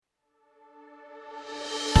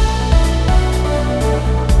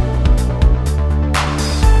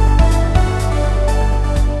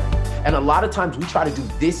lot of times we try to do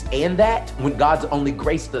this and that when God's only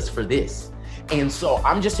graced us for this. And so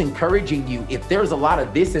I'm just encouraging you, if there's a lot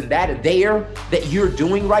of this and that and there that you're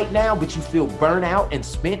doing right now, but you feel burnt out and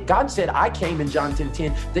spent, God said, I came in John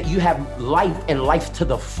 10:10 that you have life and life to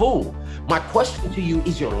the full. My question to you,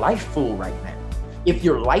 is your life full right now? If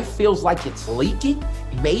your life feels like it's leaking,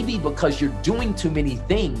 maybe because you're doing too many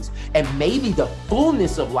things, and maybe the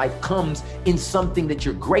fullness of life comes in something that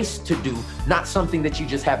you're graced to do, not something that you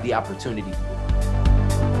just have the opportunity to do.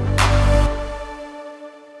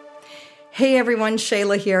 Hey everyone,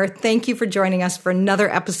 Shayla here. Thank you for joining us for another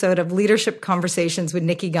episode of Leadership Conversations with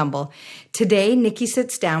Nikki Gumbel. Today, Nikki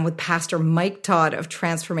sits down with Pastor Mike Todd of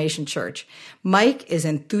Transformation Church. Mike is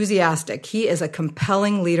enthusiastic. He is a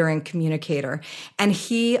compelling leader and communicator. And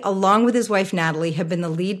he, along with his wife Natalie, have been the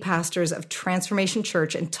lead pastors of Transformation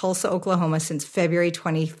Church in Tulsa, Oklahoma since February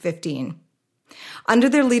 2015. Under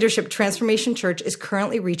their leadership, Transformation Church is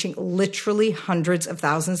currently reaching literally hundreds of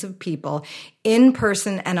thousands of people in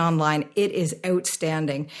person and online. It is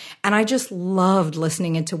outstanding. And I just loved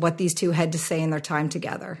listening into what these two had to say in their time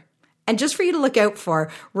together. And just for you to look out for,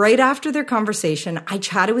 right after their conversation, I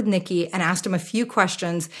chatted with Nikki and asked him a few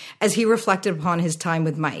questions as he reflected upon his time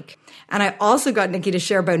with Mike. And I also got Nikki to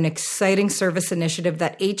share about an exciting service initiative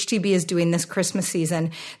that HTB is doing this Christmas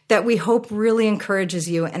season that we hope really encourages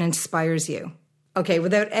you and inspires you. Okay,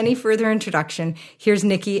 without any further introduction, here's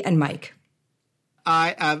Nikki and Mike.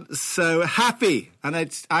 I am so happy, and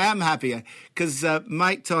I am happy because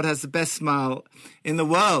Mike Todd has the best smile in the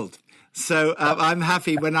world. So I'm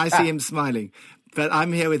happy when I see him smiling. But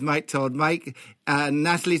I'm here with Mike Todd. Mike and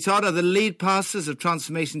Natalie Todd are the lead pastors of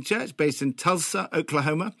Transformation Church based in Tulsa,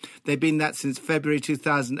 Oklahoma. They've been that since February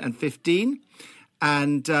 2015.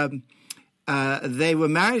 And they were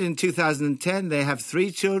married in 2010. They have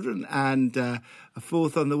 3 children and a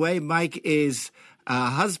 4th on the way. Mike is a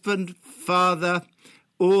husband, father,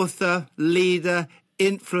 author, leader,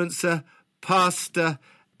 influencer, pastor,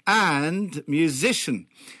 and musician.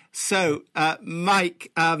 So,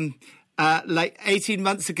 Mike, like 18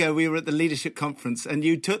 months ago, we were at the leadership conference and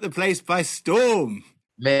you took the place by storm.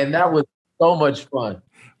 Man, that was so much fun.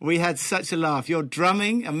 We had such a laugh. Your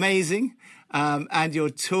drumming, amazing. And your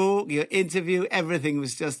talk, your interview, everything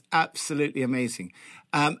was just absolutely amazing.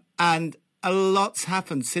 And a lot's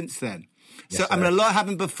happened since then. Yes, a lot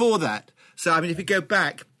happened before that. So, if you go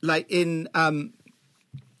back, like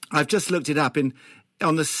I've just looked it up,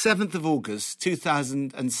 on the 7th of August,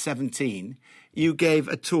 2017, you gave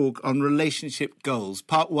a talk on relationship goals.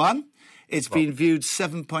 Part 1, it's been viewed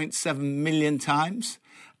 7.7 million times.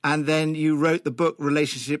 And then you wrote the book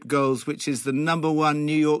Relationship Goals, which is the #1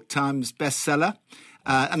 New York Times bestseller.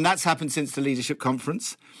 And that's happened since the leadership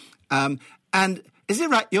conference. And is it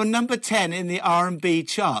right? You're number 10 in the R&B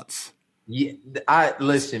charts. Yeah,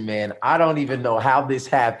 listen, man, I don't even know how this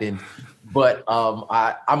happened, but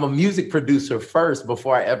I'm a music producer first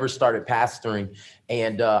before I ever started pastoring.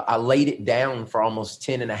 And I laid it down for almost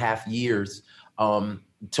 10 and a half years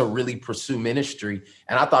to really pursue ministry.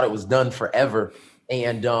 And I thought it was done forever.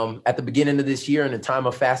 And at the beginning of this year, in a time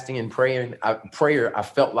of fasting and prayer, I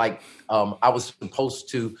felt like I was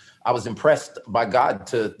impressed by God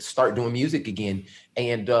to start doing music again.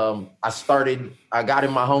 And I got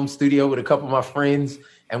in my home studio with a couple of my friends,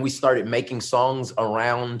 and we started making songs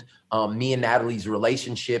around me and Natalie's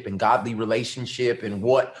relationship and godly relationship and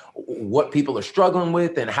what people are struggling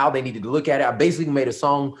with and how they needed to look at it. I basically made a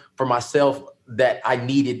song for myself that I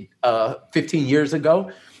needed 15 years ago.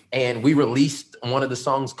 And we released one of the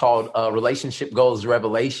songs called Relationship Goals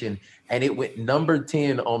Revelation, and it went number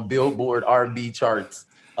 10 on Billboard R&B charts.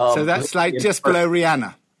 So that's like just below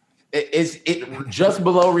Rihanna. It's just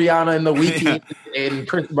below Rihanna and The Weeknd and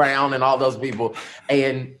Chris Brown and all those people.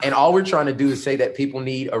 And all we're trying to do is say that people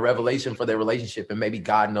need a revelation for their relationship, and maybe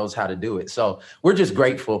God knows how to do it. So we're just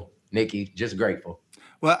grateful, Nikki, just grateful.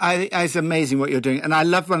 Well, it's amazing what you're doing. And I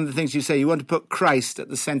love one of the things you say. You want to put Christ at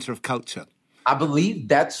the center of culture. I believe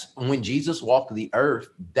that's when Jesus walked the earth.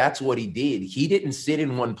 That's what he did. He didn't sit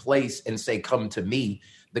in one place and say, come to me.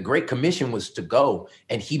 The Great Commission was to go.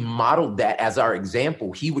 And he modeled that as our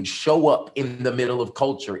example. He would show up in the middle of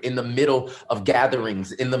culture, in the middle of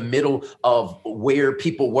gatherings, in the middle of where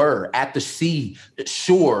people were, at the sea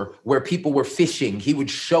shore where people were fishing. He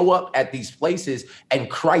would show up at these places,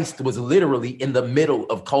 and Christ was literally in the middle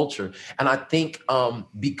of culture. And I think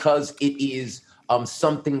because it is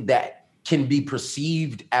something that can be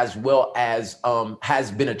perceived as well as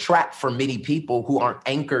has been a trap for many people who aren't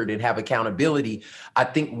anchored and have accountability. I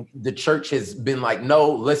think the church has been like,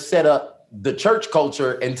 no, let's set up the church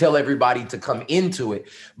culture and tell everybody to come into it.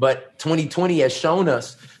 But 2020 has shown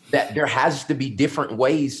us that there has to be different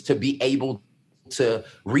ways to be able to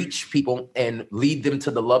reach people and lead them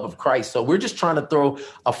to the love of Christ. So we're just trying to throw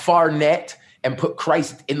a far net and put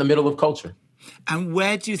Christ in the middle of culture. And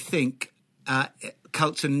where do you think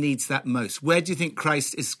culture needs that most? Where do you think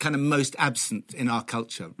Christ is kind of most absent in our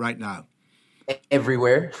culture right now?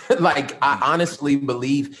 Everywhere. Like, I honestly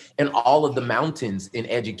believe in all of the mountains, in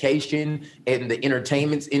education, in the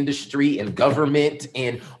entertainment industry, in government,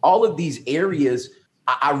 in all of these areas.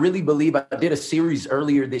 I really believe, I did a series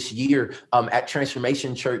earlier this year at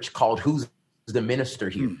Transformation Church called Who's the Minister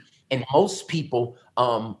Here? And most people,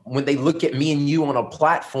 when they look at me and you on a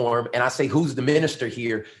platform and I say, who's the minister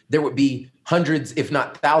here? There would be hundreds, if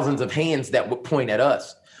not thousands of hands that would point at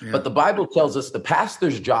us. Yeah. But the Bible tells us the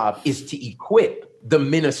pastor's job is to equip the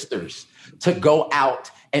ministers to go out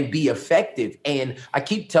and be effective. And I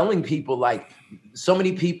keep telling people, like, so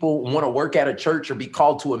many people want to work at a church or be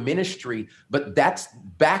called to a ministry, but that's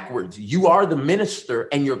backwards. You are the minister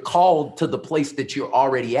and you're called to the place that you're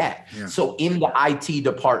already at. Yeah. So in the IT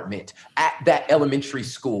department, at that elementary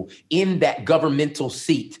school, in that governmental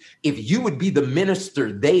seat, if you would be the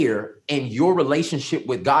minister there and your relationship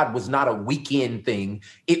with God was not a weekend thing,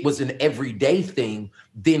 it was an everyday thing,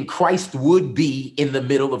 then Christ would be in the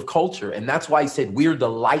middle of culture. And that's why he said, we're the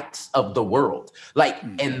lights of the world. Like,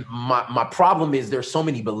 and my problem is there's so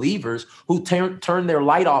many believers who turn their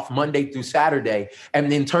light off Monday through Saturday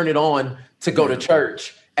and then turn it on to go to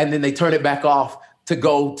church. And then they turn it back off to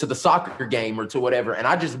go to the soccer game or to whatever. And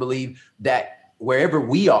I just believe that wherever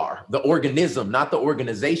we are, the organism, not the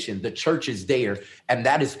organization, the church is there. And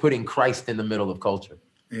that is putting Christ in the middle of culture.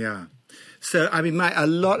 Yeah. So, I mean, a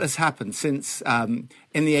lot has happened since, in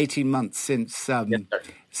the 18 months since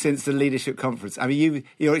since the leadership conference. I mean,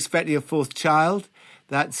 you're expecting a fourth child.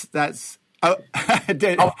 That's. Oh,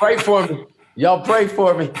 I'll pray for me. Y'all pray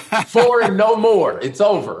for me. 4 and no more. It's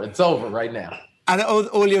over. It's over right now. And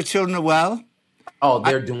all your children are well? Oh,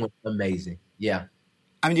 they're doing amazing. Yeah.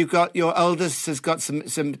 I mean, your oldest has got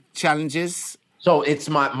some challenges. So it's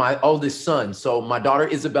my oldest son. So my daughter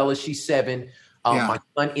Isabella, she's 7. My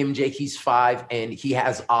son MJ, he's 5, and he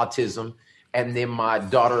has autism. And then my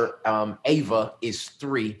daughter Ava is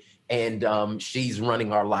 3, and she's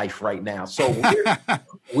running our life right now. So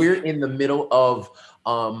we're in the middle of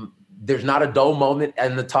there's not a dull moment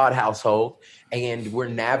in the Todd household, and we're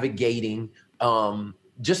navigating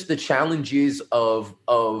just the challenges of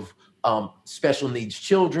special needs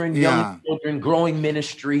children, young children, growing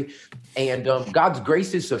ministry. And God's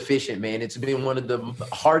grace is sufficient, man. It's been one of the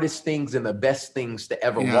hardest things and the best things to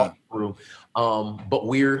ever walk through. But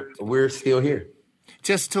we're still here.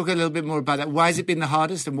 Just talk a little bit more about that. Why has it been the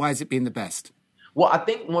hardest and why has it been the best? Well, I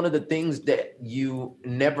think one of the things that you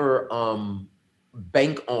never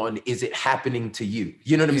bank on is it happening to you.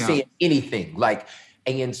 You know what I'm saying? Anything like,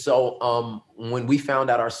 and so when we found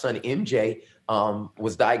out our son MJ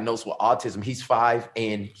was diagnosed with autism, he's 5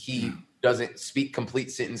 and he doesn't speak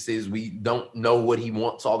complete sentences. We don't know what he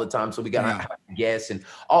wants all the time. So we got to guess and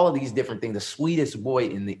all of these different things. The sweetest boy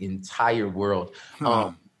in the entire world.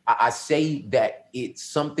 I say that it's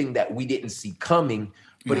something that we didn't see coming,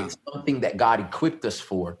 but it's something that God equipped us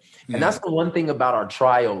for. And that's the one thing about our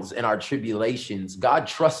trials and our tribulations. God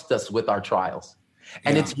trusts us with our trials.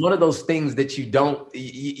 And it's one of those things that you don't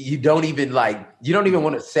even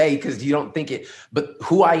want to say because you don't think it. But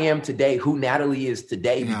who I am today, who Natalie is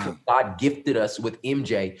today, because God gifted us with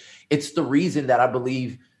MJ, it's the reason that I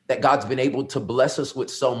believe that God's been able to bless us with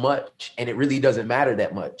so much. And it really doesn't matter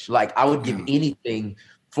that much. Like, I would give anything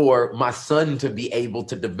for my son to be able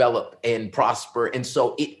to develop and prosper. And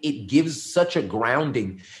so it gives such a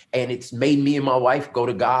grounding, and it's made me and my wife go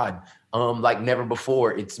to God like never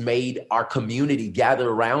before. It's made our community gather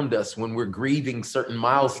around us when we're grieving certain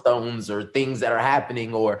milestones or things that are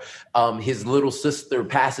happening, or his little sister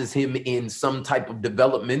passes him in some type of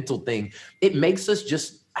developmental thing. It makes us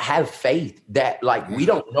just have faith that, like, we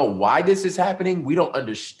don't know why this is happening. We don't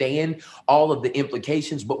understand all of the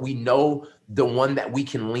implications, but we know the one that we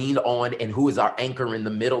can lean on and who is our anchor in the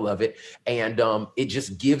middle of it. And it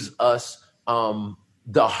just gives us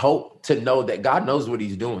the hope to know that God knows what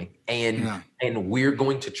he's doing, and we're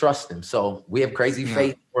going to trust him. So we have crazy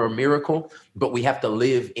faith for a miracle, but we have to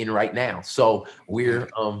live in right now. So we're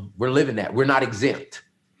living that. We're not exempt.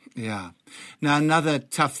 Yeah. Now, another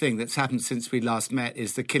tough thing that's happened since we last met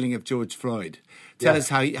is the killing of George Floyd. Tell us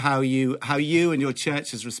how you and your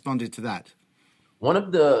church has responded to that. One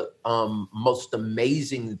of the most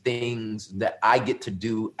amazing things that I get to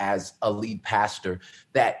do as a lead pastor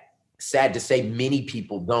that sad to say, many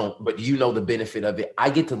people don't, but you know the benefit of it. I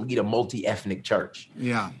get to lead a multi-ethnic church.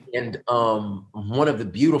 Yeah. And one of the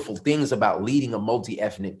beautiful things about leading a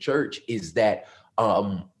multi-ethnic church is that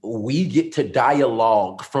we get to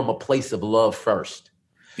dialogue from a place of love first.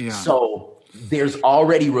 Yeah. So there's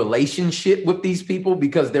already relationship with these people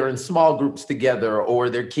because they're in small groups together, or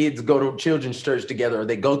their kids go to children's church together, or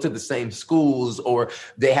they go to the same schools, or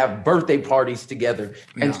they have birthday parties together.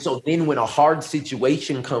 Yeah. And so then when a hard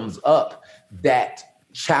situation comes up that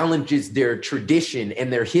challenges their tradition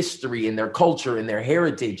and their history and their culture and their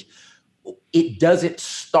heritage, it doesn't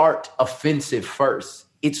start offensive first.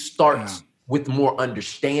 It starts with more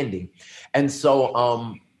understanding. And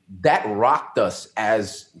so that rocked us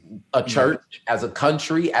as a church, as a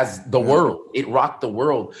country, as the world. It rocked the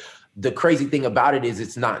world. The crazy thing about it is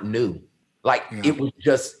it's not new. Like it was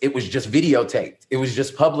just videotaped. It was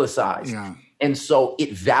just publicized. Yeah. And so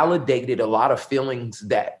it validated a lot of feelings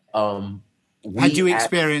that had you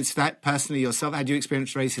experienced that personally yourself? Had you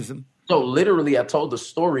experienced racism? So literally, I told the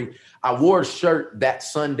story. I wore a shirt that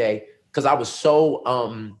Sunday because I was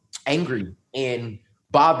so angry and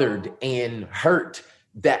bothered and hurt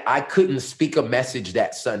that I couldn't speak a message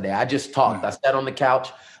that Sunday. I just talked. I sat on the couch.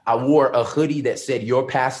 I wore a hoodie that said, "Your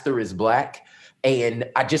pastor is Black." And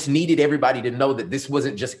I just needed everybody to know that this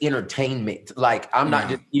wasn't just entertainment. Like, I'm not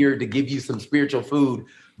just here to give you some spiritual food,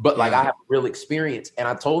 but like I have a real experience. And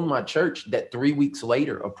I told my church that 3 weeks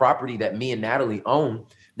later, a property that me and Natalie own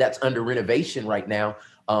that's under renovation right now,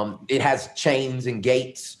 it has chains and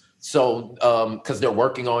gates. So, because they're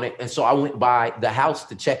working on it. And so I went by the house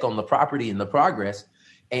to check on the property and the progress.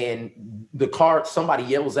 And somebody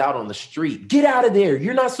yells out on the street, "Get out of there.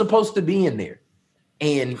 You're not supposed to be in there."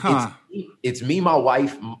 And it's me, my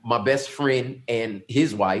wife, my best friend, and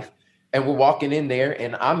his wife. And we're walking in there,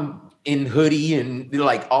 and I'm in hoodie and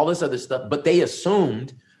like all this other stuff. But they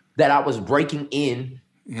assumed that I was breaking in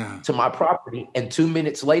to my property. And 2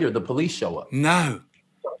 minutes later, the police show up. No.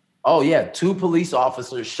 Oh, yeah. 2 police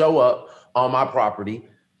officers show up on my property.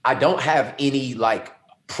 I don't have any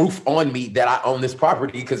proof on me that I own this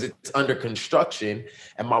property because it's under construction.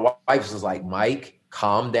 And my wife was like, "Mike,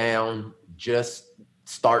 calm down. Just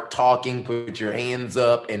start talking. Put your hands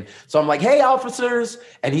up." And so I'm like, "Hey, officers."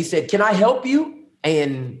 And he said, "Can I help you?"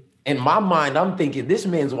 And in my mind, I'm thinking, this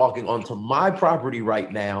man's walking onto my property right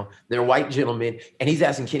now. They're white gentlemen. And he's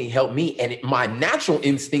asking, "Can he help me?" And my natural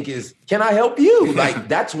instinct is, "Can I help you?" Like,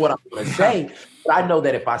 that's what I'm going to say. But I know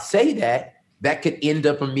that if I say that could end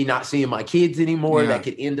up in me not seeing my kids anymore. That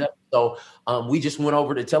could end up. So we just went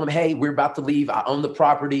over to tell them, "Hey, we're about to leave. I own the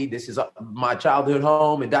property. This is my childhood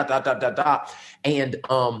home," and ... And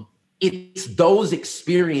it's those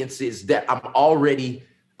experiences that I'm already,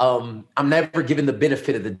 I'm never given the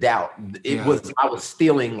benefit of the doubt. I was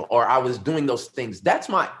stealing or I was doing those things. That's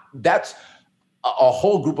a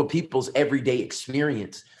whole group of people's everyday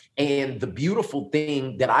experience. And the beautiful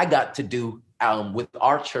thing that I got to do with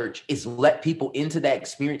our church is let people into that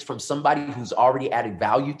experience from somebody who's already added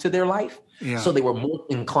value to their life. Yeah. So they were more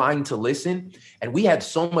inclined to listen. And we had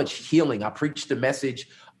so much healing. I preached a message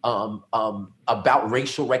about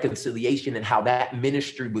racial reconciliation and how that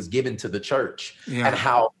ministry was given to the church and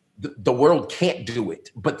how the world can't do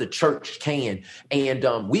it, but the church can. And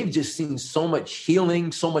we've just seen so much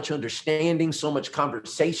healing, so much understanding, so much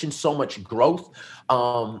conversation, so much growth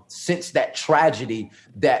since that tragedy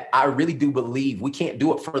that I really do believe we can't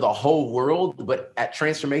do it for the whole world, but at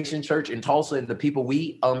Transformation Church in Tulsa and the people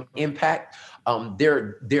we impact,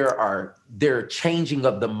 there are changing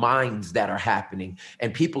of the minds that are happening,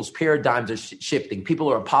 and people's paradigms are shifting. People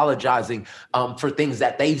are apologizing for things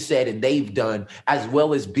that they've said and they've done, as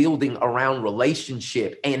well as building around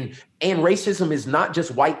relationship. And racism is not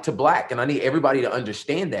just white to Black. And I need everybody to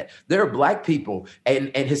understand that there are Black people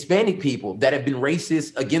and Hispanic people that have been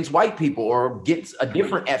racist against white people or against a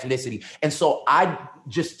different ethnicity. And so I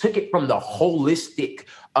just took it from the holistic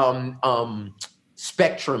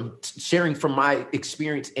spectrum, sharing from my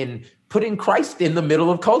experience and putting Christ in the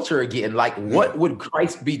middle of culture again. Like, what would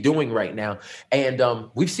Christ be doing right now? And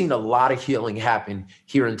we've seen a lot of healing happen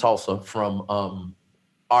here in Tulsa from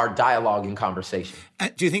our dialogue and conversation.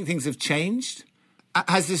 Do you think things have changed?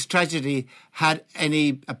 Has this tragedy had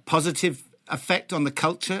a positive effect on the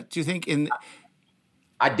culture, do you think?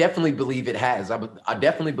 I definitely believe it has. I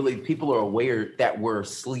definitely believe people are aware that we're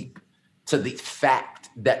asleep to the fact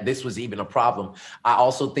that this was even a problem. I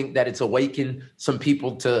also think that it's awakened some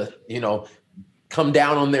people to, come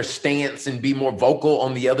down on their stance and be more vocal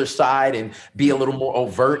on the other side and be a little more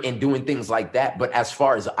overt in doing things like that. But as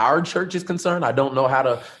far as our church is concerned, I don't know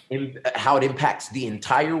how it impacts the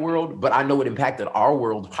entire world, but I know it impacted our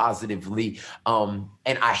world positively. And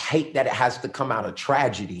I hate that it has to come out of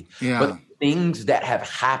tragedy. Yeah. But things that have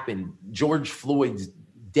happened, George Floyd's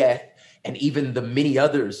death, and even the many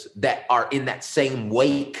others that are in that same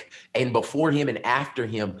wake and before him and after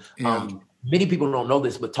him. Yeah. Many people don't know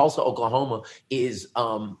this, but Tulsa, Oklahoma is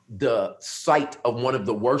the site of one of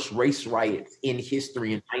the worst race riots in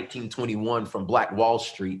history in 1921 from Black Wall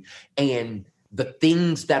Street. And the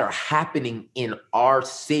things that are happening in our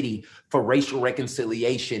city for racial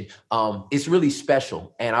reconciliation is really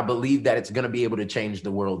special. And I believe that it's going to be able to change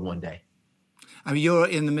the world one day. I mean, you're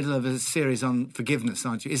in the middle of a series on forgiveness,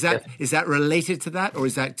 aren't you? Is that related to that, or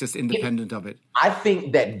is that just independent of it? I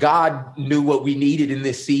think that God knew what we needed in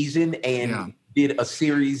this season and did a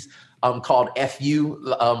series called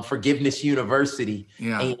FU, Forgiveness University.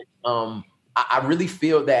 Yeah. And I really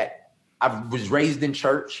feel that I was raised in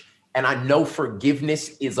church, and I know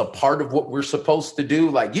forgiveness is a part of what we're supposed to do.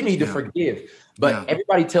 Like, you need to forgive. But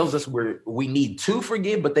everybody tells us we need to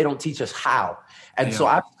forgive, but they don't teach us how. And so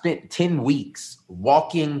I've spent 10 weeks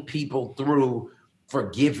walking people through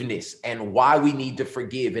forgiveness and why we need to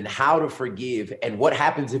forgive and how to forgive and what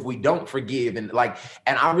happens if we don't forgive. And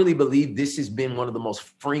I really believe this has been one of the most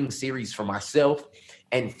freeing series for myself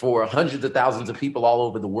and for hundreds of thousands of people all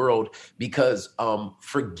over the world, because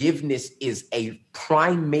forgiveness is a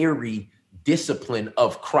primary discipline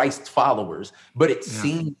of Christ followers, but it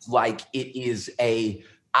seems like it is a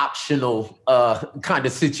optional kind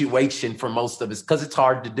of situation for most of us because it's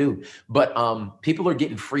hard to do. But people are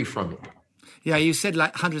getting free from it. Yeah, you said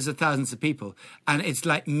like hundreds of thousands of people, and it's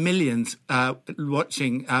like millions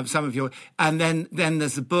watching some of your. And then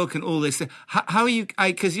there's the book and all this. How are you?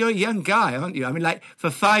 Because you're a young guy, aren't you? I mean, like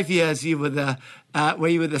for 5 years you were were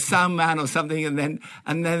you the sound man or something, and then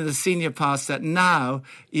the senior pastor. Now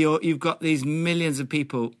you've got these millions of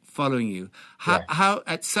people following you. How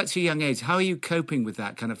at such a young age? How are you coping with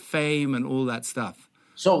that kind of fame and all that stuff?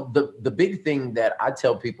 So the big thing that I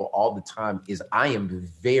tell people all the time is I am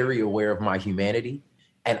very aware of my humanity,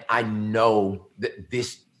 and I know that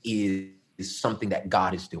this is something that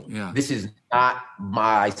God is doing. Yeah. This is not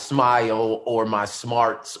my smile or my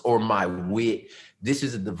smarts or my wit. This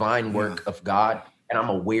is a divine work of God, and I'm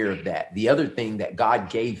aware of that. The other thing that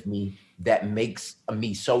God gave me that makes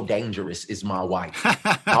me so dangerous is my wife.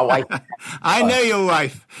 My wife. I know your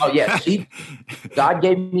wife. Oh, yeah. God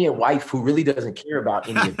gave me a wife who really doesn't care about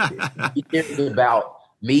any of this. She cares about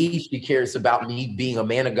me. She cares about me being a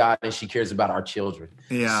man of God, and she cares about our children.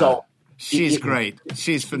 Yeah. So she's great.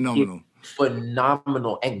 She's phenomenal.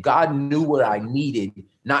 Phenomenal. And God knew what I needed,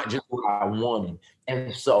 not just what I wanted.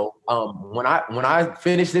 And so when I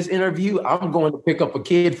finish this interview, I'm going to pick up a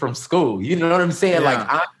kid from school. You know what I'm saying? Yeah.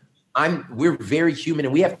 Like we're very human,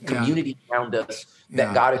 and we have community around us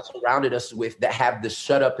that God has surrounded us with that have the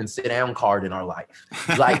shut up and sit down card in our life.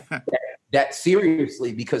 Like that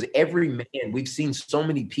seriously, because every man, we've seen so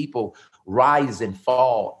many people rise and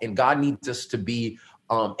fall, and God needs us to be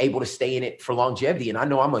able to stay in it for longevity. And I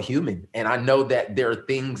know I'm a human, and I know that there are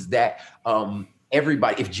things that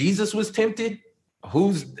everybody, if Jesus was tempted,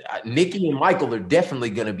 Nikki and Michael are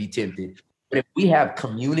definitely going to be tempted. But if we have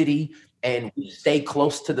community and we stay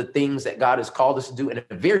close to the things that God has called us to do, and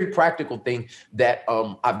a very practical thing that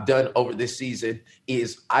I've done over this season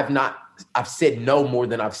is I've said no more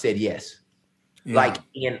than I've said yes. Yeah. Like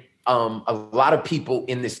in a lot of people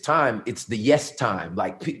in this time, it's the yes time.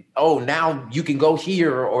 Like, oh, now you can go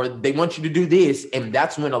here, or they want you to do this. And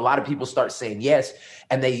that's when a lot of people start saying yes,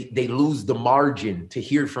 and they lose the margin to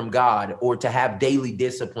hear from God or to have daily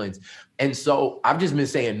disciplines. And so I've just been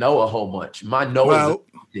saying no a whole bunch. My no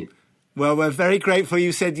is well, we're very grateful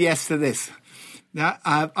you said yes to this. Now,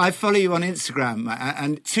 I follow you on Instagram,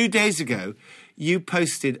 and 2 days ago, you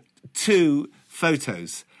posted 2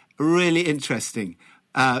 photos, really interesting.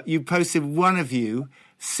 You posted one of you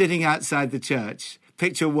sitting outside the church,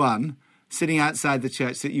 picture 1, sitting outside the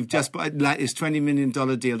church that you've just bought, like this $20 million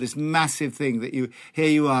deal, this massive thing that here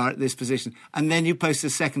you are at this position. And then you post a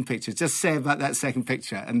second picture. Just say about that second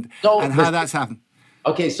picture and how that's happened.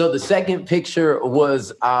 Okay, so the second picture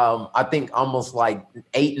was, I think, almost like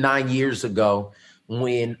 8-9 years ago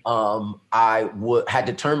when I had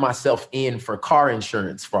to turn myself in for car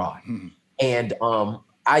insurance fraud. Mm-hmm. And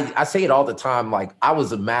I say it all the time, like I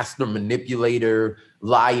was a master manipulator,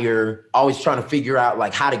 liar, always trying to figure out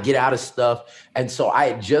like how to get out of stuff. And so I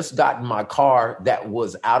had just gotten my car that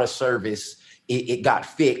was out of service. It got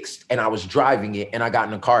fixed, and I was driving it, and I got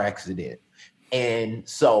in a car accident. And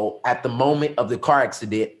so at the moment of the car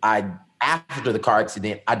accident, after the car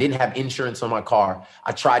accident, I didn't have insurance on my car.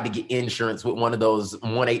 I tried to get insurance with one of those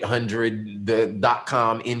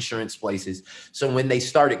 1-800.com insurance places. So when they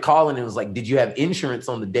started calling, it was like, did you have insurance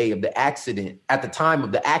on the day of the accident? At the time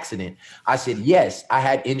of the accident, I said, yes, I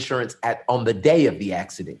had insurance on the day of the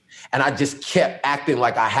accident. And I just kept acting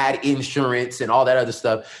like I had insurance and all that other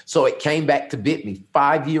stuff. So it came back to bit me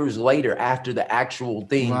 5 years later after the actual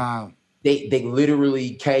thing. Wow. They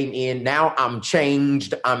literally came in. Now I'm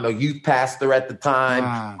changed. I'm a youth pastor at the time.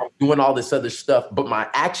 Wow. I'm doing all this other stuff. But my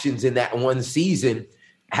actions in that one season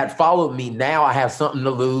had followed me. Now I have something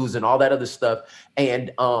to lose and all that other stuff.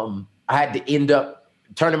 And I had to end up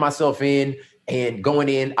turning myself in and going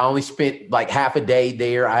in. I only spent like half a day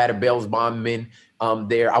there. I had a bail bondman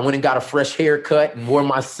there. I went and got a fresh haircut and wore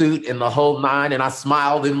my suit and the whole nine. And I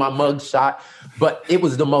smiled in my mugshot. But it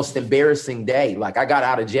was the most embarrassing day. Like, I got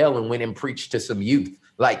out of jail and went and preached to some youth.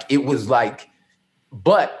 Like, it was like,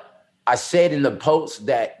 but I said in the post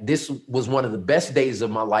that this was one of the best days of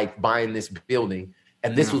my life buying this building.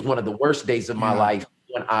 And this was one of the worst days of my life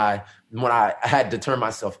when I had to turn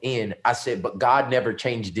myself in. I said, but God never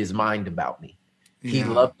changed his mind about me. He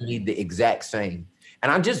loved me the exact same.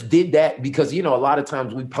 And I just did that because, you know, a lot of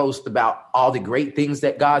times we post about all the great things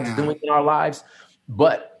that God's doing in our lives,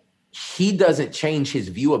 but he doesn't change his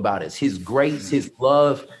view about us, his grace, his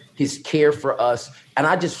love, his care for us. And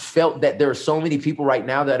I just felt that there are so many people right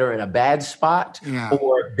now that are in a bad spot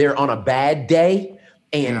or they're on a bad day.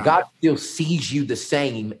 And God still sees you the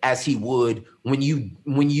same as he would when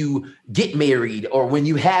you get married or when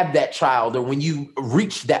you have that child or when you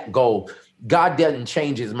reach that goal. God doesn't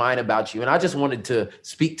change his mind about you. And I just wanted to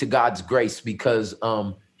speak to God's grace because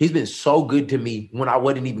he's been so good to me when I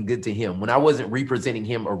wasn't even good to him, when I wasn't representing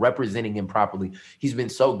him or representing him properly. He's been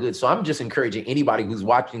so good. So I'm just encouraging anybody who's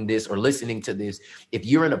watching this or listening to this, if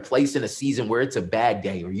you're in a place in a season where it's a bad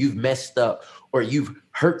day or you've messed up or you've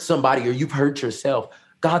hurt somebody or you've hurt yourself,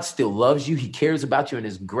 God still loves you. He cares about you, and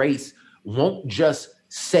his grace won't just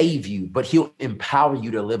save you, but he'll empower you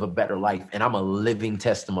to live a better life. And I'm a living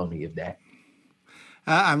testimony of that.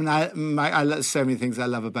 I mean, I love so many things I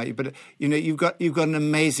love about you, but you know, you've got an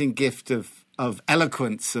amazing gift of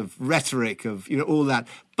eloquence, of rhetoric, of, you know, all that.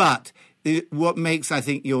 But what makes, I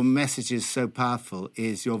think, your messages so powerful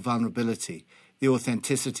is your vulnerability, the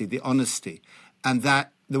authenticity, the honesty, and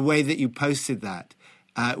that the way that you posted that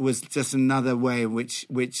was just another way in which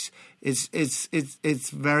it's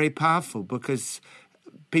very powerful because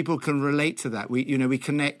people can relate to that. We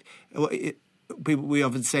connect. We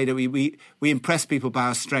often say that we impress people by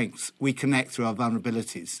our strengths. We connect through our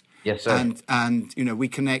vulnerabilities. Yes, sir. And you know, we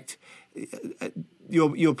connect.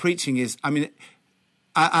 Your preaching is, I mean,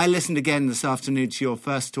 I listened again this afternoon to your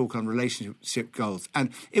first talk on relationship goals, and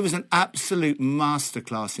it was an absolute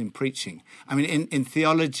masterclass in preaching. I mean, in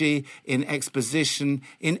theology, in exposition,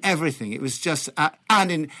 in everything. It was just,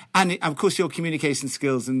 and of course your communication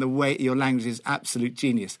skills and the way your language is absolute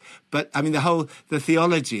genius. But I mean, the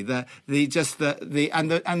theology, the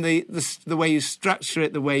way you structure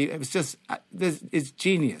it, it was just, it's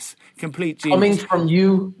genius, complete genius. Coming from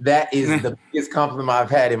you, that is the biggest compliment I've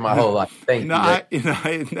had in my whole life. Thank you.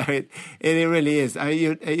 It really is. I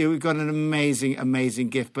mean, you've got an amazing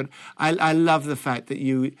gift. But I love the fact that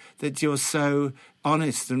you're so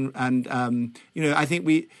honest and you know, I think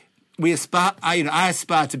we aspire. I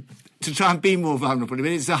aspire to try and be more vulnerable. I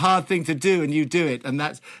mean, it's a hard thing to do, and you do it, and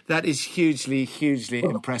that is hugely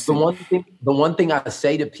impressive. The one thing I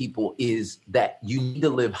say to people is that you need to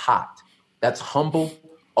live hot. That's humble,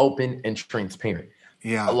 open, and transparent.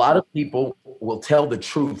 Yeah. A lot of people will tell the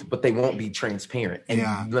truth, but they won't be transparent. And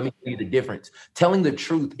let me tell you the difference. Telling the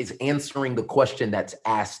truth is answering the question that's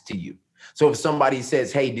asked to you. So if somebody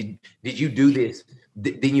says, hey, did you do this?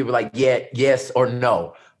 Then you're like, yeah, yes, or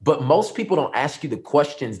no. But most people don't ask you the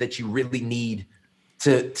questions that you really need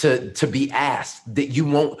to be asked, that you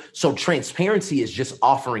won't. So transparency is just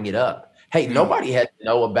offering it up. Hey, nobody had to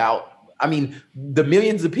know about, I mean, the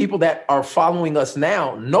millions of people that are following us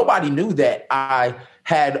now, nobody knew that I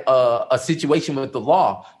had a situation with the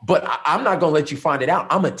law, but I'm not going to let you find it out.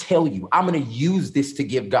 I'm going to tell you. I'm going to use this to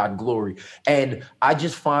give God glory. And I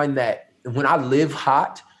just find that when I live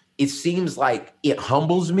hot, it seems like it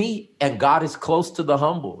humbles me, and God is close to the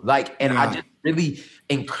humble. I just really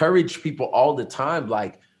encourage people all the time,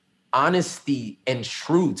 like, honesty and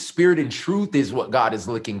truth, spirit and truth is what God is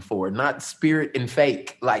looking for, not spirit and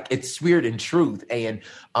fake. Like, it's spirit and truth. And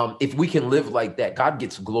if we can live like that, God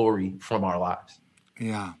gets glory from our lives.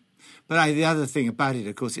 Yeah. But the other thing about it,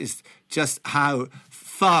 of course, is just how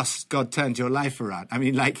fast God turned your life around. I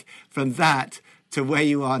mean, like, from that to where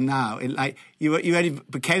you are now. You only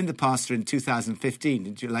became the pastor in 2015,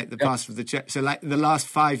 didn't you? Like the pastor of the church. So like the last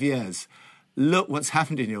 5 years, look what's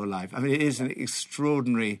happened in your life. I mean, it is an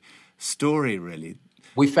extraordinary story, really.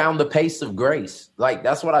 We found the pace of grace. Like,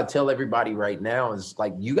 that's what I tell everybody right now is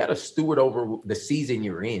like, you got to steward over the season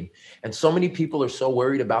you're in. And so many people are so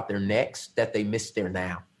worried about their next that they miss their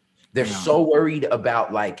now. They're so worried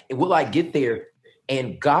about like, will I get there?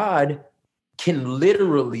 And God can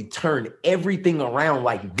literally turn everything around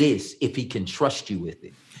like this if he can trust you with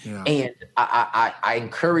it. Yeah. And I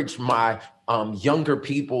encourage my younger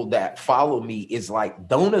people that follow me is like,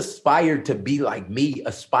 don't aspire to be like me,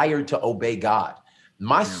 aspire to obey God.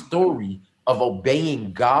 My story of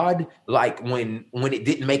obeying God, like when it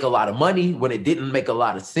didn't make a lot of money, when it didn't make a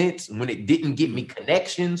lot of sense, when it didn't get me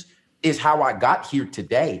connections, is how I got here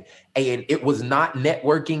today. And it was not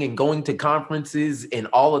networking and going to conferences and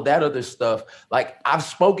all of that other stuff. Like, I've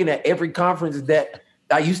spoken at every conference that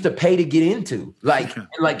I used to pay to get into. Like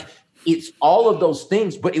it's all of those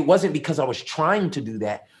things, but it wasn't because I was trying to do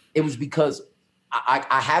that. It was because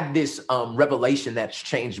I have this revelation that's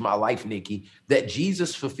changed my life, Nikki, that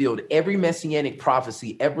Jesus fulfilled every messianic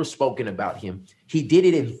prophecy ever spoken about him. He did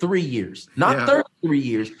it in 3 years, not 33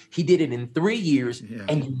 years. He did it in 3 years. Yeah.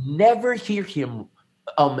 And you never hear him.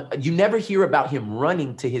 You never hear about him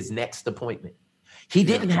running to his next appointment. He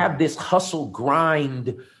didn't have this hustle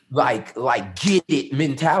grind, like get it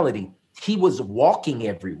mentality. He was walking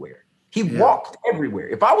everywhere. He walked everywhere.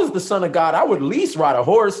 If I was the son of God, I would at least ride a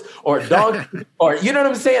horse or a donkey or, you know what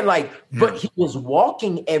I'm saying? But he was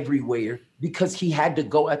walking everywhere because he had to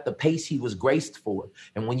go at the pace he was graced for.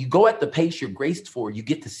 And when you go at the pace you're graced for, you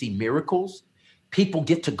get to see miracles. People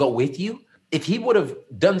get to go with you. If he would have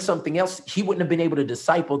done something else, he wouldn't have been able to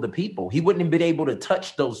disciple the people. He wouldn't have been able to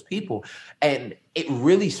touch those people. And it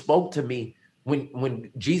really spoke to me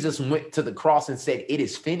when Jesus went to the cross and said, "It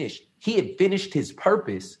is finished." He had finished his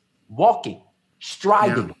purpose. Walking,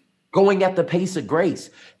 striding, going at the pace of grace.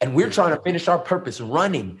 And we're trying to finish our purpose,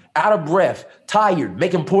 running, out of breath, tired,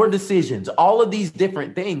 making poor decisions, all of these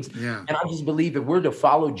different things. Yeah. And I just believe if we're to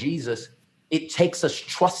follow Jesus, it takes us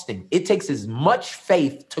trusting. It takes as much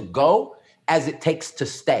faith to go as it takes to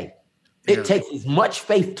stay. It takes as much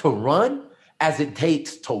faith to run as it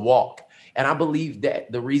takes to walk. And I believe that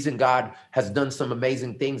the reason God has done some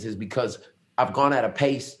amazing things is because I've gone at a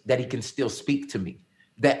pace that he can still speak to me,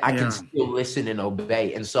 that I can still listen and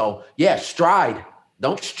obey. And so, stride.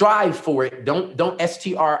 Don't strive for it. Don't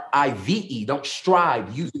STRIVE. Don't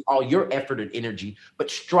strive using all your effort and energy,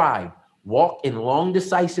 but strive. Walk in long,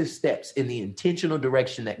 decisive steps in the intentional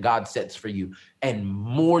direction that God sets for you. And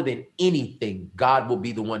more than anything, God will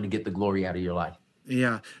be the one to get the glory out of your life.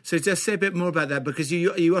 Yeah. So just say a bit more about that, because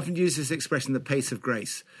you often use this expression, the pace of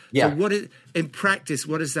grace. Yeah. So in practice,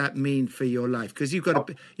 what does that mean for your life? Because you've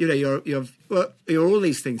got you're all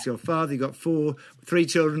these things. You're a father. You've got 3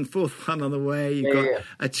 children, 4th one on the way. You've got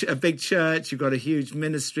a big church. You've got a huge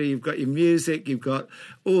ministry. You've got your music. You've got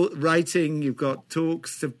all writing. You've got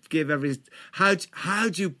talks to give How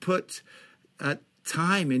do you put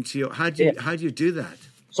time into your? How do you do that?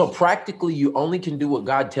 So practically, you only can do what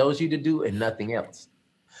God tells you to do and nothing else.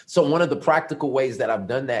 So one of the practical ways that I've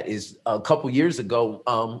done that is a couple years ago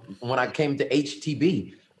when I came to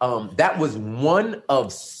HTB. That was one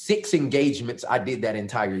of 6 engagements I did that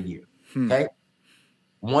entire year. Okay,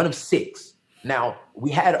 one of 6. Now we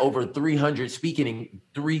had over 3,000 speaking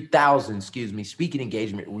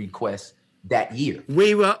engagement requests that year.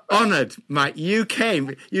 We were honored, Mike. You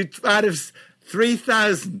came. You out of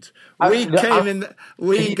 3,000. We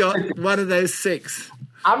got one of those 6.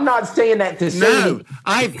 I'm not saying that to say. No,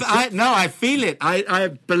 I feel it. I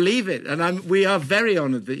believe it, and we are very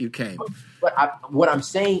honored that you came. But what I'm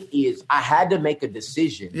saying is, I had to make a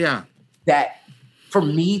decision. Yeah. That for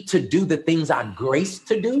me to do the things I'm graced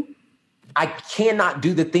to do, I cannot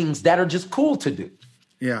do the things that are just cool to do.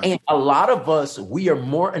 Yeah. And a lot of us, we are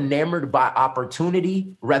more enamored by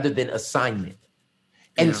opportunity rather than assignment.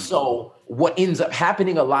 And so what ends up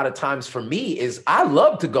happening a lot of times for me is I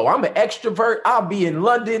love to go. I'm an extrovert. I'll be in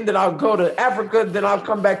London, then I'll go to Africa, then I'll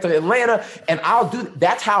come back to Atlanta, and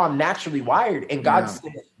that's how I'm naturally wired. And God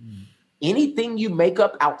said, anything you make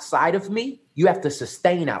up outside of me, you have to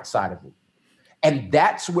sustain outside of me. And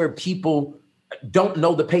that's where people don't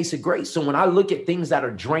know the pace of grace. So when I look at things that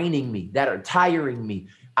are draining me, that are tiring me,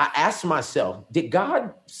 I ask myself, did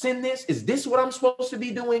God send this? Is this what I'm supposed to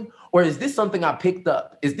be doing? Or is this something I picked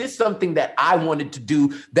up? Is this something that I wanted to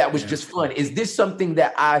do that was just fun? Is this something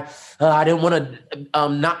that I didn't want to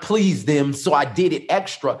not please them, so I did it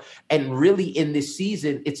extra? And really in this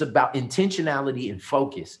season, it's about intentionality and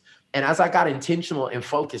focus. And as I got intentional and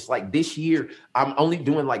focused, like this year, I'm only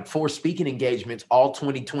doing like 4 speaking engagements all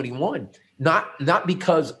 2021. Not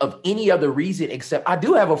because of any other reason, except I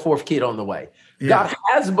do have a 4th kid on the way. Yeah. God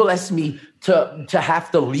has blessed me to have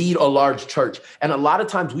to lead a large church. And a lot of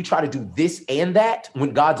times we try to do this and that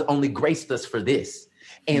when God's only graced us for this.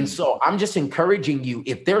 And so I'm just encouraging you,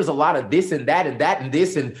 if there's a lot of this and that and that and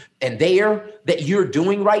this and there that you're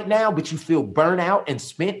doing right now, but you feel burnt out and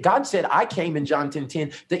spent, God said, I came in John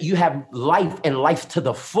 10:10 that you have life and life to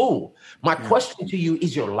the full. My question to you,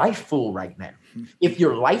 is your life full right now? If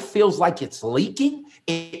your life feels like it's leaking,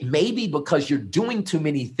 it may be because you're doing too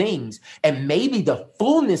many things. And maybe the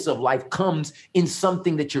fullness of life comes in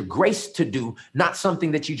something that you're graced to do, not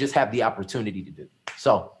something that you just have the opportunity to do.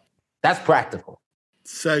 So that's practical.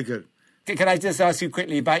 So good. Can I just ask you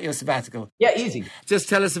quickly about your sabbatical? Yeah, easy. Just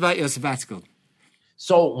tell us about your sabbatical.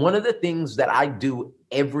 So one of the things that I do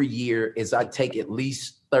every year is I take at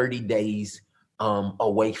least 30 days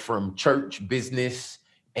away from church, business,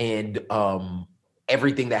 and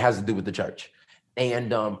everything that has to do with the church.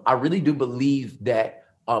 And I really do believe that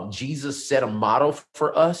Jesus set a model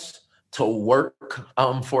for us to work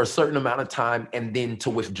for a certain amount of time and then to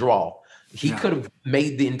withdraw. He could have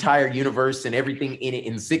made the entire universe and everything in it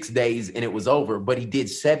in 6 days and it was over, but he did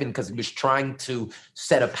 7 because he was trying to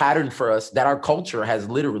set a pattern for us that our culture has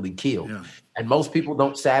literally killed. Yeah. And most people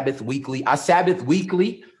don't Sabbath weekly. I Sabbath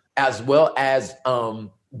weekly, as well as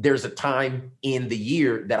there's a time in the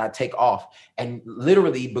year that I take off. And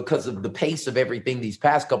literally because of the pace of everything these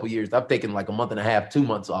past couple of years, I've taken like a month and a half, 2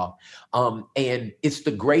 months off. And it's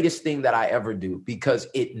the greatest thing that I ever do because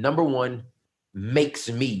it, number one, makes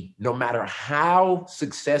me, no matter how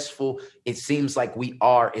successful it seems like we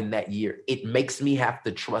are in that year, it makes me have to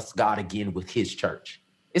trust God again with his church.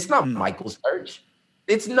 It's not Michael's church.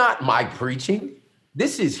 It's not my preaching.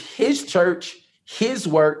 This is his church, his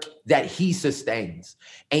work that he sustains.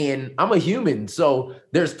 And I'm a human. So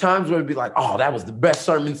there's times where it'd be like, oh, that was the best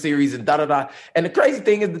sermon series and da-da-da. And the crazy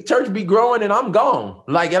thing is the church be growing and I'm gone.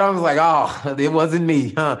 Like, and I was like, oh, it wasn't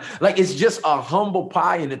me, huh? Like, it's just a humble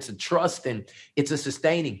pie and it's a trust and it's a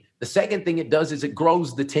sustaining. The second thing it does is it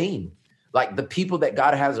grows the team. Like the people that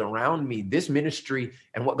God has around me, this ministry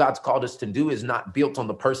and what God's called us to do is not built on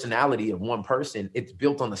the personality of one person. It's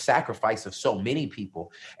built on the sacrifice of so many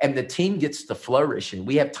people. And the team gets to flourish. And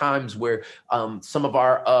we have times where some of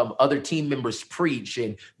our other team members preach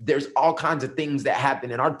and there's all kinds of things that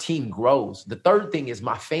happen and our team grows. The third thing is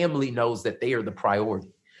my family knows that they are the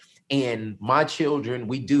priority. And my children,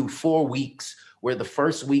 we do 4 weeks where the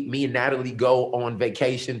first week me and Natalie go on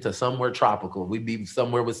vacation to somewhere tropical. We'd be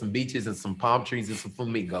somewhere with some beaches and some palm trees and some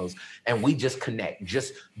flamingos. And we just connect,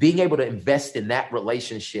 just being able to invest in that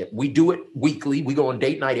relationship. We do it weekly. We go on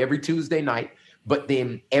date night every Tuesday night, but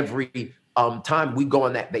then every time we go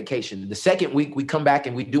on that vacation. The second week we come back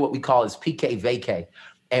and we do what we call as PK vacay.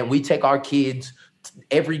 And we take our kids.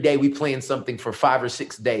 Every day we plan something for 5 or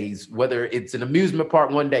 6 days, whether it's an amusement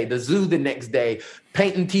park one day, the zoo the next day,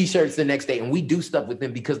 painting T-shirts the next day. And we do stuff with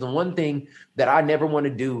them because the one thing that I never want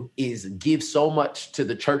to do is give so much to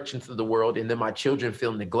the church and to the world. And then my children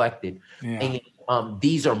feel neglected. Yeah. And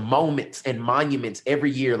these are moments and monuments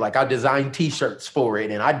every year. Like I design T-shirts for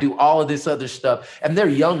it and I do all of this other stuff. And they're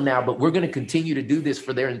young now, but we're going to continue to do this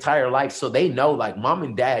for their entire life. So they know like mom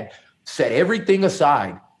and dad set everything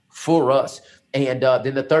aside for us. And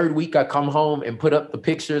then the third week I come home and put up the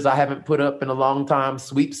pictures I haven't put up in a long time,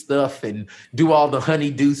 sweep stuff and do all the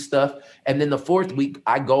honey-do stuff. And then the fourth week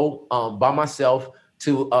I go by myself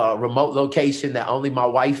to a remote location that only my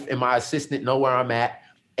wife and my assistant know where I'm at.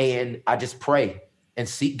 And I just pray and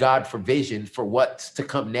seek God for vision for what's to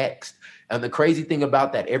come next. And the crazy thing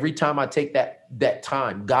about that, every time I take that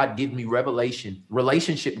time, God gives me revelation.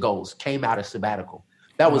 Relationship goals came out of sabbatical.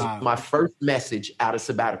 That was my first message out of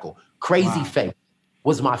sabbatical. Crazy Faith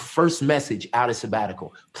was my first message out of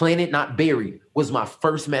sabbatical. Planet Not Buried was my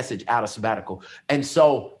first message out of sabbatical. And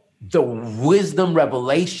so the wisdom,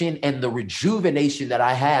 revelation, and the rejuvenation that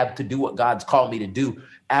I have to do what God's called me to do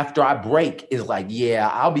after I break is like, yeah,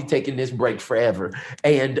 I'll be taking this break forever.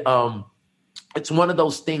 And it's one of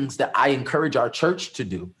those things that I encourage our church to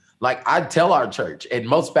do. Like I tell our church, and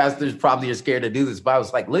most pastors probably are scared to do this, but I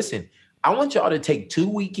was like, listen, I want y'all to take 2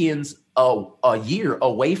 weekends a year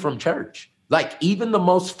away from church. Like even the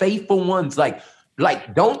most faithful ones, like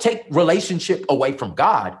don't take relationship away from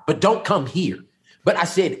God, but don't come here. But I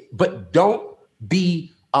said, but don't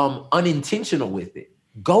be unintentional with it.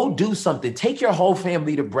 Go do something. Take your whole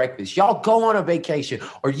family to breakfast. Y'all go on a vacation,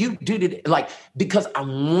 or you do it because I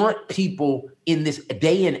want people in this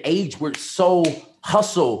day and age where it's so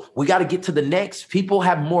hustle. We got to get to the next. People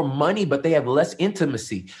have more money, but they have less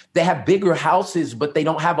intimacy. They have bigger houses, but they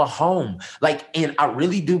don't have a home. And I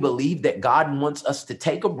really do believe that God wants us to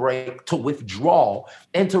take a break, to withdraw,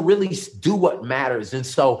 and to really do what matters. And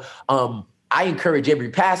so, I encourage every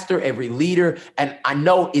pastor, every leader, and I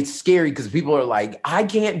know it's scary because people are like, I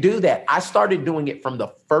can't do that. I started doing it from the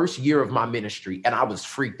first year of my ministry, and I was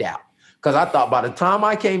freaked out because I thought by the time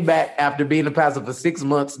I came back after being a pastor for 6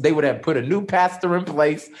 months, they would have put a new pastor in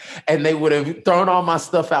place and they would have thrown all my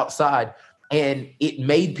stuff outside. And it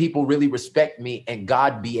made people really respect me and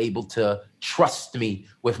God be able to trust me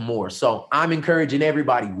with more. So I'm encouraging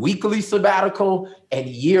everybody, weekly sabbatical and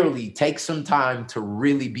yearly, take some time to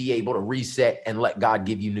really be able to reset and let God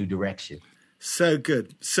give you new direction. So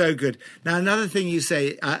good. So good. Now, another thing you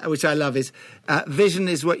say, which I love, is vision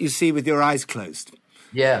is what you see with your eyes closed.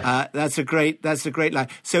 Yeah. That's a great line.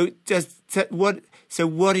 So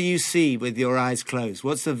what do you see with your eyes closed?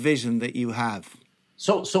 What's the vision that you have?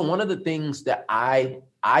 So one of the things that I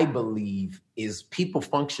believe is people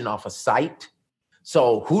function off of sight.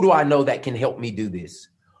 So who do I know that can help me do this?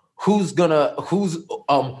 What's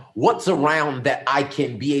around that I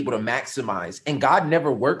can be able to maximize? And God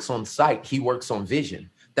never works on sight. He works on vision.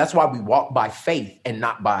 That's why we walk by faith and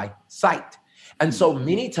not by sight. And so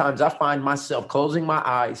many times I find myself closing my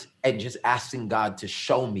eyes and just asking God to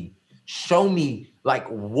show me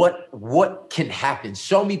what can happen.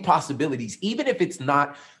 Show me possibilities, even if it's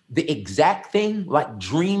not the exact thing, like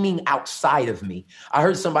dreaming outside of me. I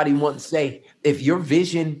heard somebody once say, if your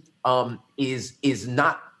vision is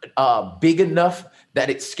not big enough that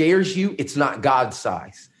it scares you, it's not God's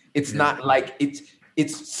size. It's not like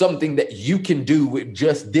it's something that you can do with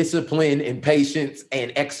just discipline and patience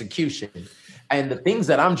and execution. And the things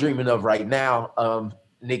that I'm dreaming of right now,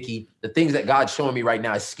 Nikki, the things that God's showing me right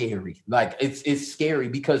now is scary. It's scary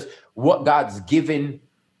because what God's given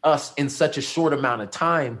us in such a short amount of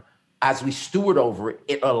time, as we steward over it,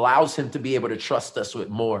 it allows him to be able to trust us with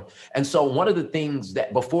more. And so one of the things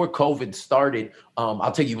that before COVID started,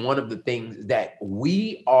 I'll tell you one of the things that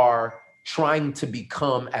we are trying to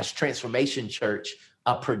become as Transformation Church,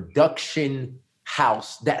 a production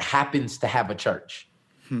house that happens to have a church.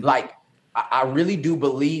 I really do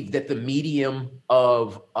believe that the medium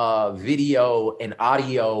of video and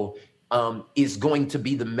audio is going to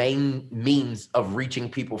be the main means of reaching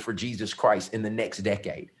people for Jesus Christ in the next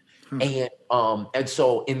decade. And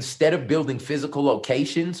so instead of building physical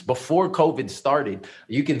locations, before COVID started,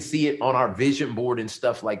 you can see it on our vision board and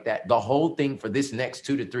stuff like that. The whole thing for this next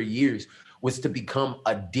 2 to 3 years was to become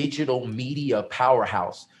a digital media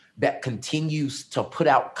powerhouse that continues to put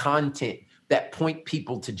out content that point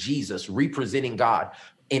people to Jesus, representing God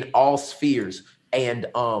in all spheres. And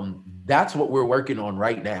that's what we're working on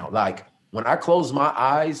right now. When I close my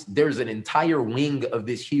eyes, there's an entire wing of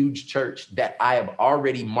this huge church that I have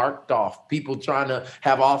already marked off. People trying to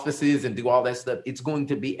have offices and do all that stuff. It's going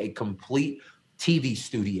to be a complete TV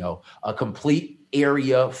studio, a complete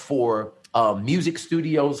area for music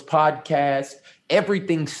studios, podcasts,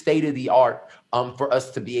 everything state of the art. For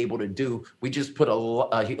us to be able to do. We just put a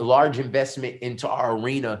large investment into our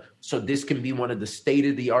arena so this can be one of the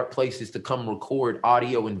state-of-the-art places to come record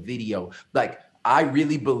audio and video. I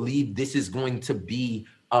really believe this is going to be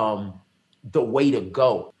the way to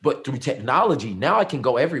go. But through technology, now I can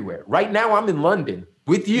go everywhere. Right now, I'm in London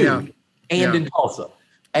with you and in Tulsa.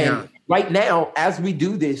 And right now, as we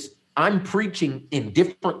do this, I'm preaching in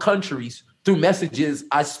different countries through messages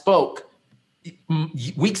I spoke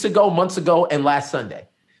weeks ago, months ago, and last Sunday.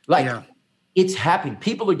 It's happening.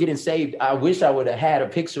 People are getting saved. I wish I would have had a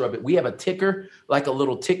picture of it. We have a ticker, like a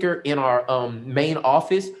little ticker in our main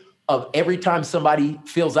office of every time somebody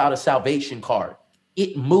fills out a salvation card.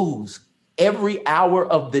 It moves every hour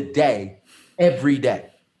of the day, every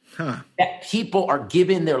day. That people are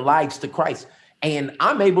giving their lives to Christ. And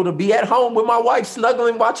I'm able to be at home with my wife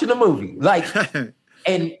snuggling, watching a movie.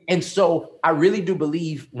 And so I really do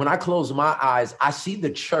believe when I close my eyes, I see the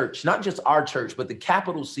church, not just our church, but the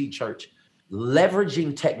capital C church,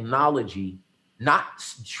 leveraging technology, not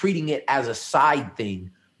treating it as a side thing,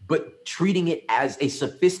 but treating it as a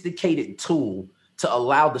sophisticated tool to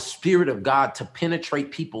allow the Spirit of God to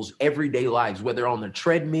penetrate people's everyday lives, whether on the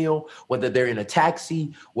treadmill, whether they're in a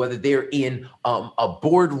taxi, whether they're in a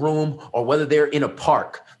boardroom, or whether they're in a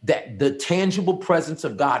park, that the tangible presence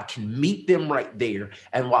of God can meet them right there.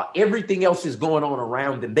 And while everything else is going on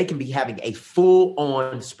around them, they can be having a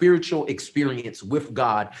full-on spiritual experience with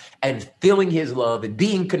God and feeling his love and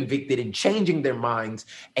being convicted and changing their minds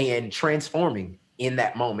and transforming in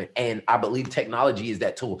that moment. And I believe technology is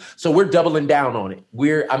that tool. So we're doubling down on it.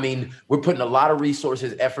 We're putting a lot of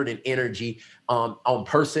resources, effort, and energy on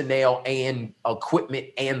personnel and equipment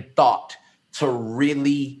and thought to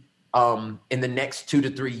really, in the next 2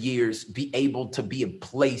 to 3 years, be able to be a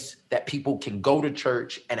place that people can go to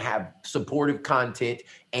church and have supportive content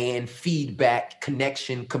and feedback,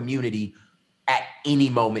 connection, community at any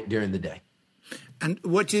moment during the day. And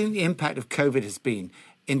what do you think the impact of COVID has been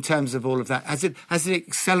in terms of all of that? Has it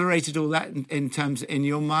accelerated all that in terms in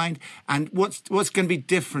your mind? And what's going to be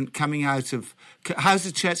different coming out of, how's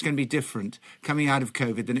the church going to be different coming out of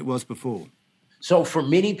COVID than it was before? So for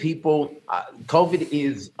many people, COVID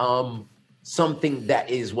is something that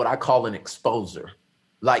is what I call an exposer.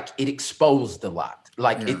 Like, it exposed a lot.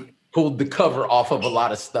 Like, it pulled the cover off of a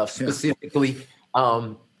lot of stuff, specifically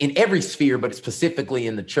in every sphere, but specifically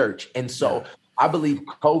in the church. And so I believe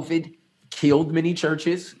COVID killed many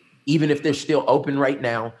churches, even if they're still open right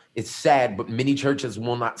now. It's sad, but many churches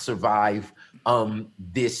will not survive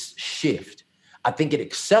this shift. I think it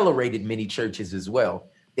accelerated many churches as well.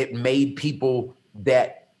 It made people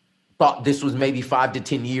that thought this was maybe 5 to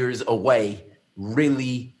 10 years away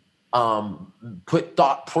really put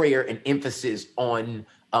thought, prayer, and emphasis on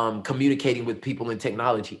communicating with people in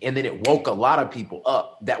technology. And then it woke a lot of people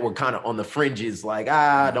up that were kind of on the fringes, like,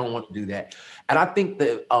 I don't want to do that. And I think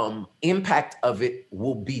the impact of it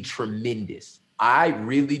will be tremendous. I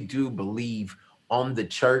really do believe on the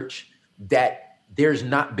church that there's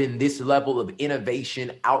not been this level of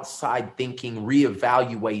innovation, outside thinking,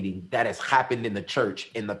 reevaluating that has happened in the church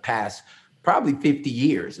in the past probably 50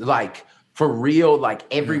 years. Like, for real, like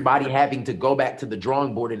everybody having to go back to the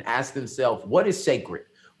drawing board and ask themselves, what is sacred?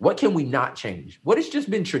 What can we not change? What has just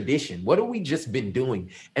been tradition? What have we just been doing?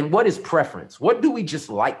 And what is preference? What do we just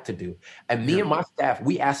like to do? And me and my staff,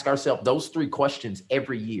 we ask ourselves those 3 questions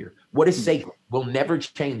every year. What is sacred? We'll never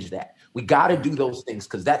change that. We got to do those things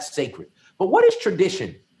because that's sacred. But what is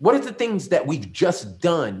tradition? What are the things that we've just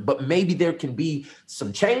done, but maybe there can be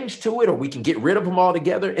some change to it, or we can get rid of them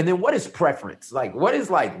altogether? And then what is preference? Like, what is,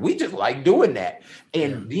 like, we just like doing that.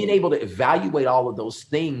 And being able to evaluate all of those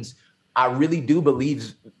things, I really do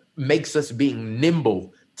believe makes us being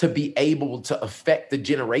nimble to be able to affect the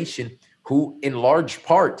generation who in large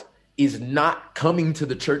part is not coming to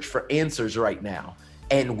the church for answers right now.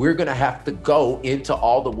 And we're going to have to go into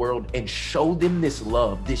all the world and show them this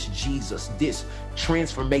love, this Jesus, this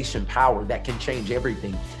transformation power that can change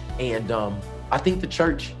everything. And I think the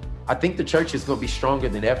church is going to be stronger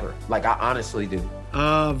than ever. Like, I honestly do.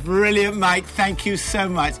 Oh, brilliant, Mike. Thank you so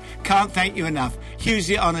much. Can't thank you enough.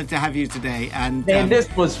 Hugely honored to have you today. And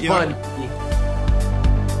this was fun.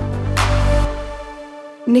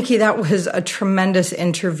 Nikki, that was a tremendous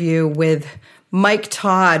interview with Mike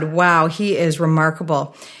Todd. Wow, he is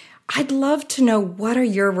remarkable. I'd love to know, what are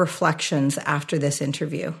your reflections after this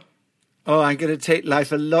interview? Oh, I'm going to take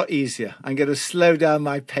life a lot easier. I'm going to slow down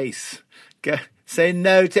my pace. Say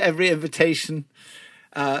no to every invitation.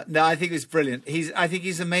 No, I think it's brilliant. I think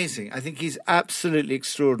he's amazing. I think he's absolutely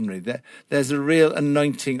extraordinary. There's a real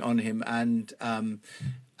anointing on him, and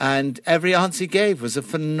every answer he gave was a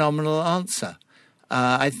phenomenal answer.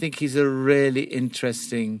 I think he's a really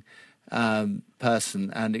interesting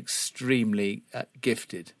person and extremely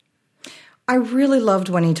gifted. I really loved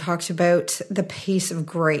when he talked about the pace of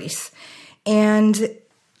grace. And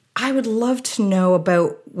I would love to know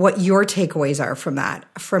about what your takeaways are from that,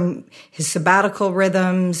 from his sabbatical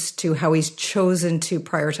rhythms to how he's chosen to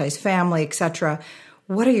prioritize family, etc.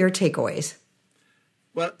 What are your takeaways?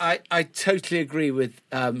 Well, I totally agree with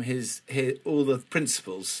his all the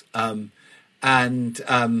principles. So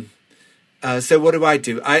what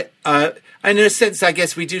do? In a sense, I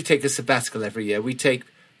guess we do take a sabbatical every year. We take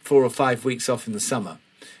 4 or 5 weeks off in the summer.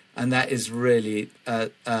 And that is really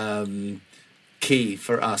key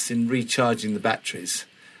for us in recharging the batteries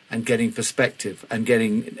and getting perspective and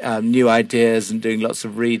getting new ideas and doing lots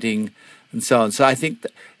of reading and so on. So I think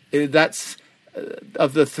that's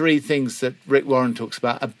of the 3 things that Rick Warren talks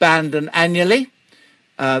about. Abandon annually.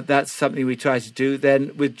 That's something we try to do.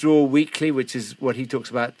 Then withdraw weekly, which is what he talks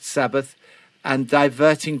about, Sabbath. And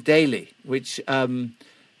diverting daily, which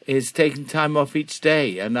is taking time off each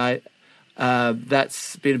day. And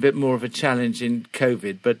that's been a bit more of a challenge in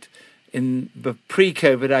COVID. But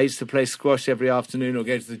pre-COVID, I used to play squash every afternoon or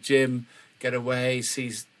go to the gym, get away, see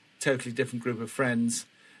a totally different group of friends,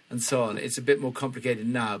 and so on. It's a bit more complicated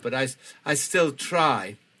now, but I still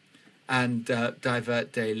try and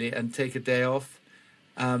divert daily and take a day off,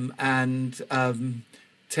 and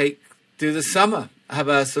do the summer, have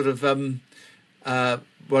a sort of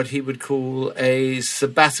what he would call a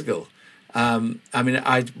sabbatical.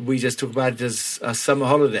 We just talk about it as a summer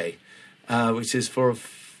holiday, which is for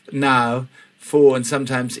now 4 and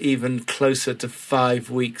sometimes even closer to 5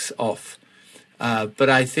 weeks off. But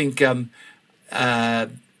I think it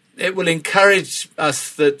will encourage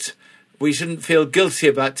us that we shouldn't feel guilty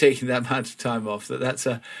about taking that amount of time off. That's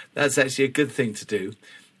actually a good thing to do,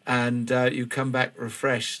 and you come back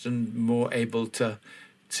refreshed and more able to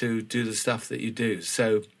do the stuff that you do.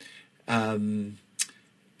 So, it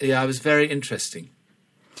was very interesting.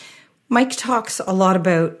 Mike talks a lot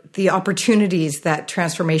about the opportunities that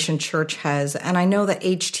Transformation Church has, and I know that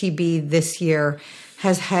HTB this year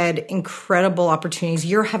has had incredible opportunities.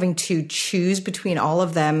 You're having to choose between all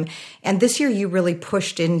of them, and this year you really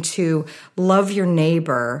pushed into love your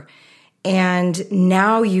neighbor, and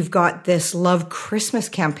now you've got this Love Christmas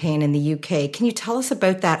campaign in the UK. Can you tell us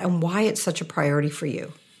about that and why it's such a priority for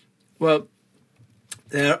you? Well,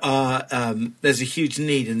 there's a huge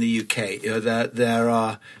need in the UK. There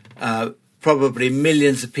are probably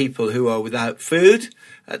millions of people who are without food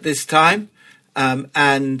at this time,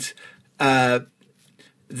 and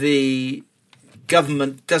the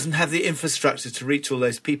government doesn't have the infrastructure to reach all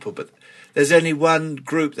those people. But there's only one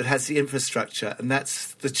group that has the infrastructure, and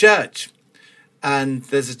that's the church. And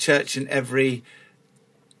there's a church in every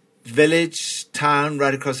village, town,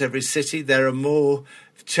 right across every city. There are more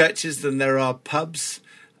churches than there are pubs,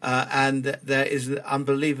 and there is an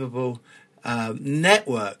unbelievable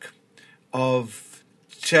network of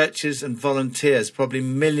churches and volunteers, probably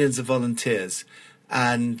millions of volunteers.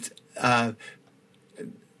 And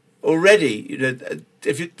already,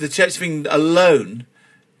 the church thing alone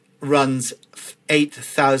runs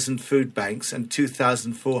 8,000 food banks and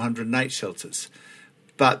 2,400 night shelters.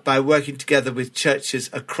 But by working together with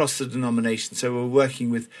churches across the denomination, so we're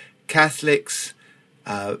working with Catholics,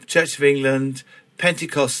 Church of England,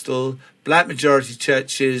 Pentecostal, Black majority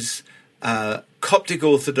churches, Coptic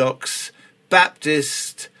Orthodox,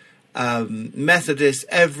 Baptist, Methodist,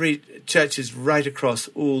 every church is right across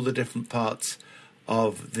all the different parts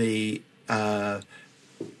of the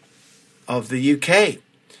UK.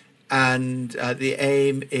 And the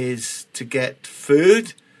aim is to get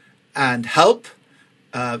food and help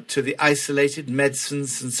to the isolated,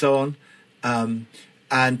 medicines and so on.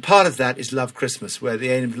 And part of that is Love Christmas, where the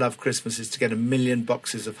aim of Love Christmas is to get 1 million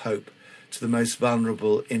boxes of hope to the most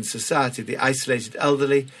vulnerable in society, the isolated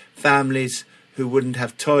elderly, families who wouldn't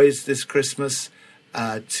have toys this Christmas,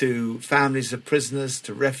 to families of prisoners,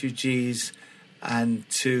 to refugees, and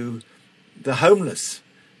to the homeless.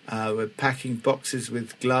 We're packing boxes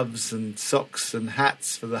with gloves and socks and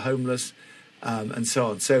hats for the homeless, and so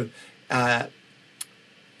on. So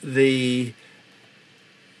the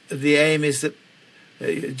aim is that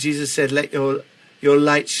Jesus said, "Let your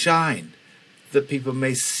light shine, that people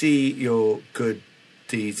may see your good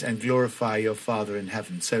deeds and glorify your Father in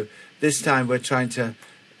heaven." So this time we're trying to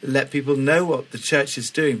let people know what the church is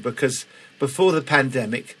doing, because before the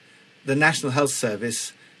pandemic, the National Health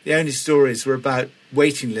Service, the only stories were about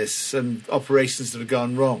waiting lists and operations that had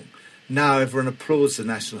gone wrong. Now everyone applauds the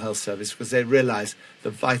National Health Service because they realise the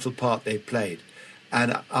vital part they played.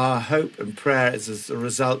 And our hope and prayer is as a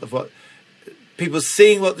result of what people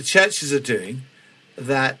seeing what the churches are doing,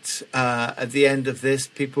 that at the end of this,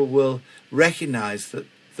 people will recognise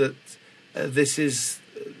that this is,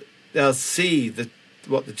 they'll see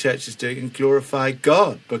what the church is doing and glorify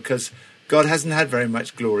God, because God hasn't had very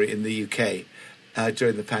much glory in the UK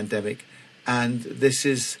during the pandemic. And this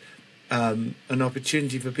is an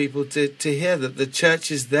opportunity for people to hear that the church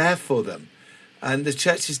is there for them. And the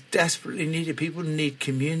church is desperately needed. People need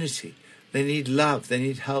community. They need love. They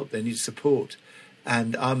need help. They need support.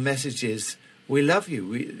 And our message is, we love you.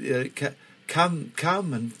 We come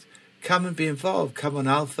and be involved. Come on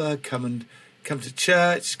Alpha. Come to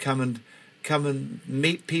church. Come and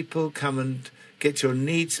meet people. Come and get your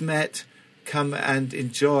needs met. Come and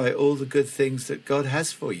enjoy all the good things that God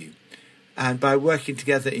has for you. And by working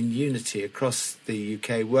together in unity across the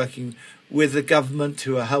UK, working with the government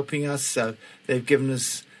who are helping us, they've given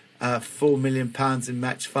us £4 million in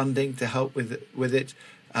match funding to help with it.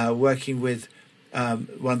 Working with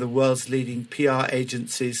one of the world's leading PR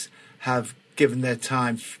agencies, have given their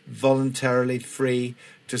time voluntarily free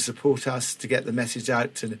to support us to get the message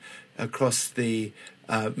out across the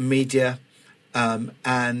media.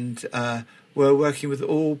 and we're working with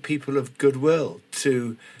all people of goodwill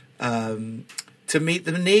to meet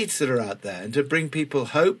the needs that are out there and to bring people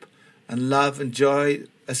hope and love and joy,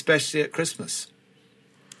 especially at Christmas.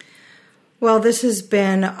 Well, this has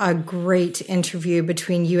been a great interview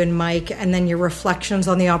between you and Mike, and then your reflections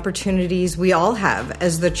on the opportunities we all have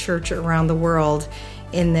as the church around the world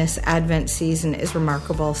in this Advent season is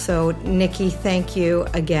remarkable. So, Nikki, thank you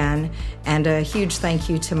again, and a huge thank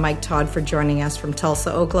you to Mike Todd for joining us from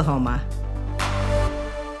Tulsa, Oklahoma.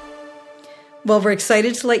 Well, we're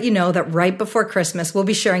excited to let you know that right before Christmas, we'll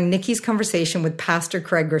be sharing Nikki's conversation with Pastor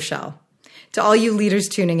Craig Groeschel. To all you leaders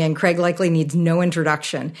tuning in, Craig likely needs no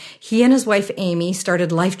introduction. He and his wife, Amy,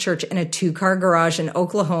 started Life Church in a 2-car garage in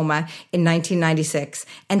Oklahoma in 1996.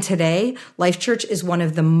 And today, Life Church is one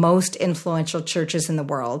of the most influential churches in the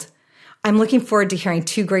world. I'm looking forward to hearing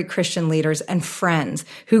 2 great Christian leaders and friends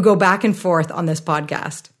who go back and forth on this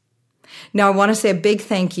podcast. Now, I want to say a big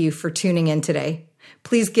thank you for tuning in today.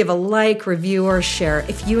 Please give a like, review, or share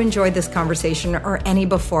if you enjoyed this conversation or any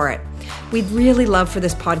before it. We'd really love for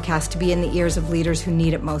this podcast to be in the ears of leaders who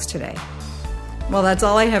need it most today. Well, that's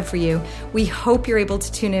all I have for you. We hope you're able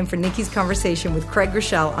to tune in for Nikki's conversation with Craig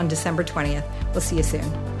Groeschel on December 20th. We'll see you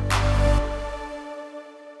soon.